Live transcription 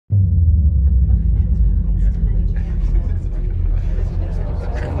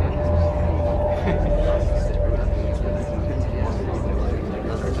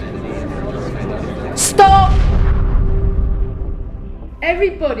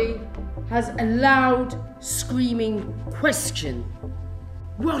everybody has a loud, screaming question.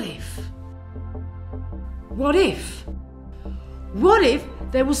 What if? What if? What if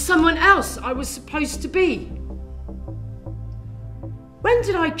there was someone else I was supposed to be? When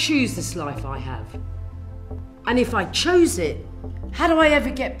did I choose this life I have? And if I chose it, how do I ever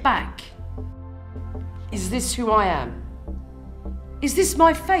get back? Is this who I am? Is this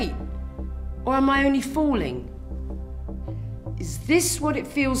my fate? Or am I only falling? Is this what it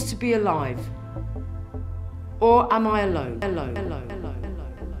feels to be alive? Or am I alone?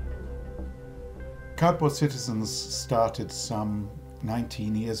 Cardboard Citizens started some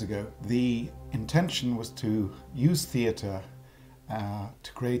 19 years ago. The intention was to use theatre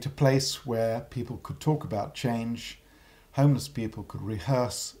to create a place where people could talk about change, homeless people could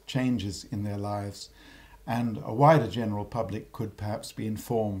rehearse changes in their lives, and a wider general public could perhaps be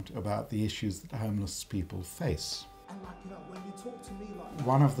informed about the issues that homeless people face.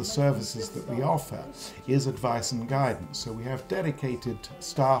 One of the services that we offer is advice and guidance. So we have dedicated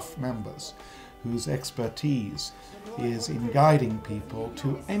staff members whose expertise is in guiding people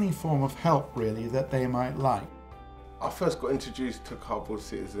to any form of help really that they might like. I first got introduced to Cardboard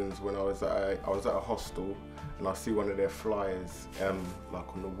Citizens when I was at a hostel, and I see one of their flyers like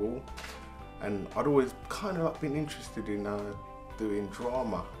on the wall, and I'd always kind of been interested in doing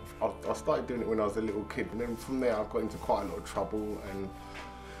drama. I started doing it when I was a little kid, and then from there I got into quite a lot of trouble and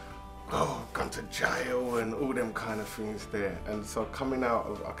gone to jail and all them kind of things there. And so I came out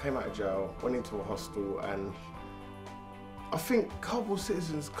of jail, went into a hostel, and I think Cardboard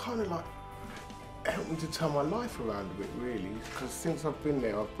Citizens kind of like helped me to turn my life around a bit really, because since I've been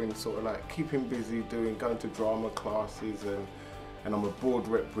there I've been sort of like keeping busy going to drama classes, and I'm a board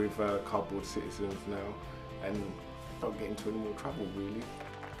rep with Cardboard Citizens now, and don't get into any more trouble really.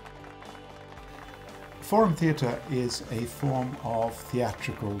 Forum theatre is a form of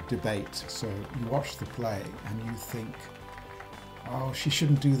theatrical debate. So you watch the play and you think, oh, she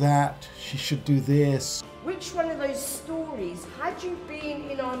shouldn't do that, she should do this. Which one of those stories, had you been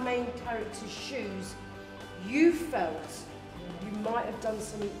in our main character's shoes, you felt you might have done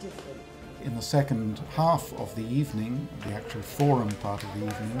something different? In the second half of the evening, the actual forum part of the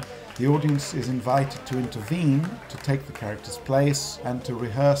evening, the audience is invited to intervene, to take the character's place and to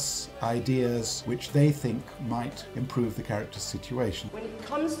rehearse ideas which they think might improve the character's situation. When it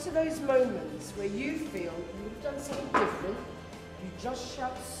comes to those moments where you feel you've done something different, you just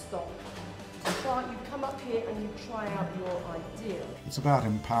shout stop. You come up here and you try out your idea. It's about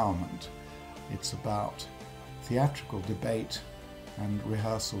empowerment. It's about theatrical debate and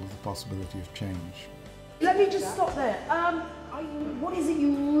rehearsal of the possibility of change. Let me just stop there. What is it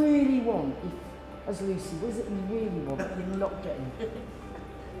you really want, as Lucy? What is it you really want that you're not getting?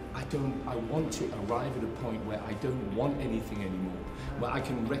 I want to arrive at a point where I don't want anything anymore, where I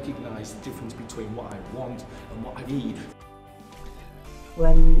can recognise the difference between what I want and what I need.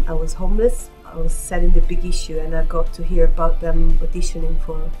 When I was homeless, I was selling The Big Issue, and I got to hear about them auditioning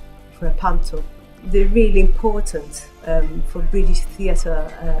for a panto. They're really important for British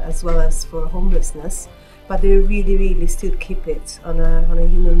theatre as well as for homelessness, but they really still keep it on a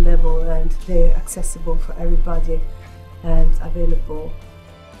human level, and they're accessible for everybody and available.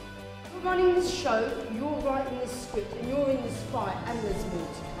 You're running this show, you're writing this script, and you're in this fight, and there's more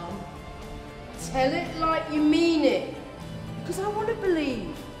to come. Tell it like you mean it, because I want to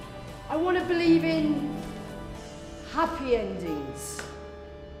believe. I want to believe in happy endings.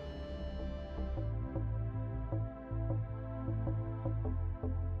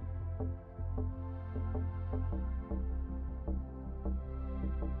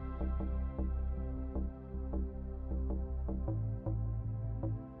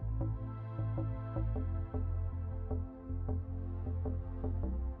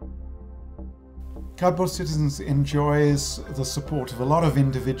 Cardboard Citizens enjoys the support of a lot of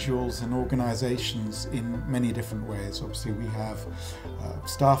individuals and organisations in many different ways. Obviously we have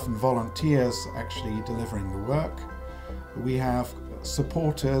staff and volunteers actually delivering the work. We have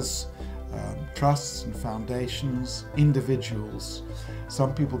supporters, trusts and foundations, individuals.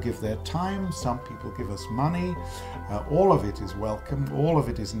 Some people give their time, some people give us money. All of it is welcome, all of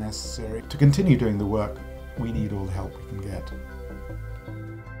it is necessary. To continue doing the work, we need all the help we can get.